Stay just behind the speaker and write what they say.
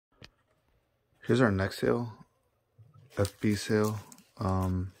Here's our next sale, FB sale.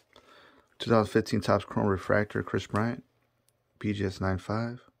 2015 Topps Chrome Refractor, Kris Bryant, BGS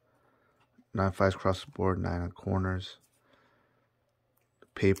 9.5. 9.5s across the board, 9 on corners.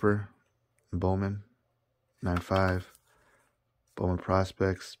 Paper, Bowman, 9.5. Bowman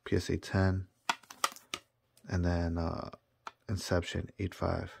Prospects, PSA 10. And then Inception,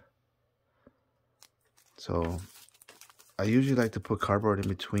 8.5. So I usually like to put cardboard in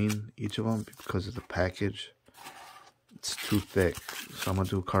between each of them because of the package. It's too thick, so I'm gonna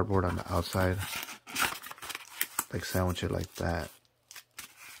do cardboard on the outside, like sandwich it like that,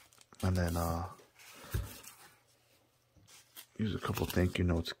 and then use a couple thank you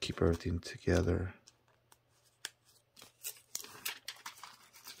notes to keep everything together.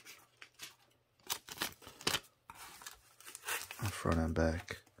 On front and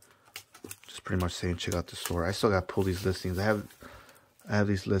back, just pretty much saying check out the store. I still gotta pull these listings. I have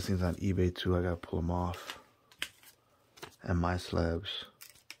these listings on eBay too. I gotta pull them off. And my slabs.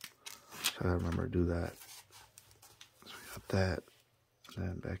 So I gotta remember to do that. So we got that. And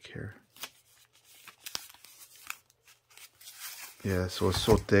then back here. Yeah, so it's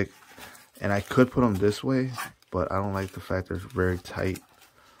so thick. And I could put them this way, but I don't like the fact they're very tight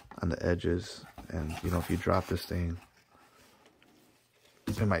on the edges. And you know, if you drop this thing,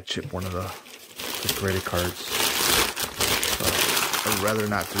 it might chip one of the graded cards. So I'd rather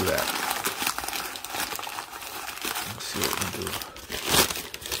not do that. See what we can do.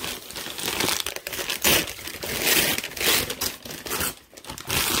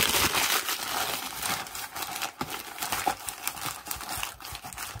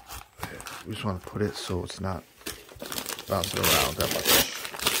 We just want to put it so it's not bouncing around that much.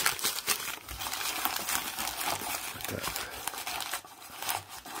 Like that.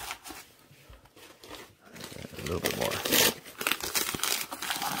 And a little bit more.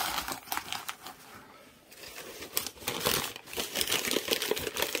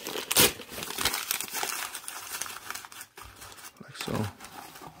 So,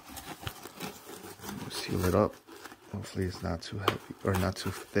 seal it up. Hopefully it's not too heavy or not too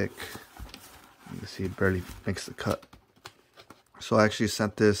thick. You can see it barely makes the cut. So I actually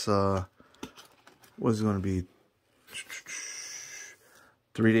sent this, what is it going to be?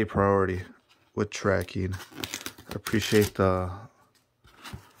 3-day priority with tracking. I appreciate the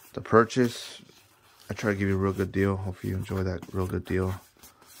purchase. I try to give you a real good deal. Hopefully you enjoy that real good deal.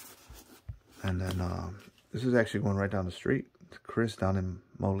 And then this is actually going right down the street. Kris down in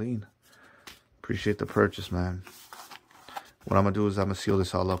Moline. Appreciate the purchase, man. What I'm gonna do is I'm gonna seal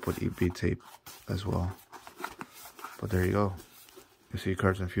this all up with EB tape as well. But there you go. You'll see your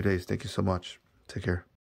cards in a few days. Thank you so much. Take care.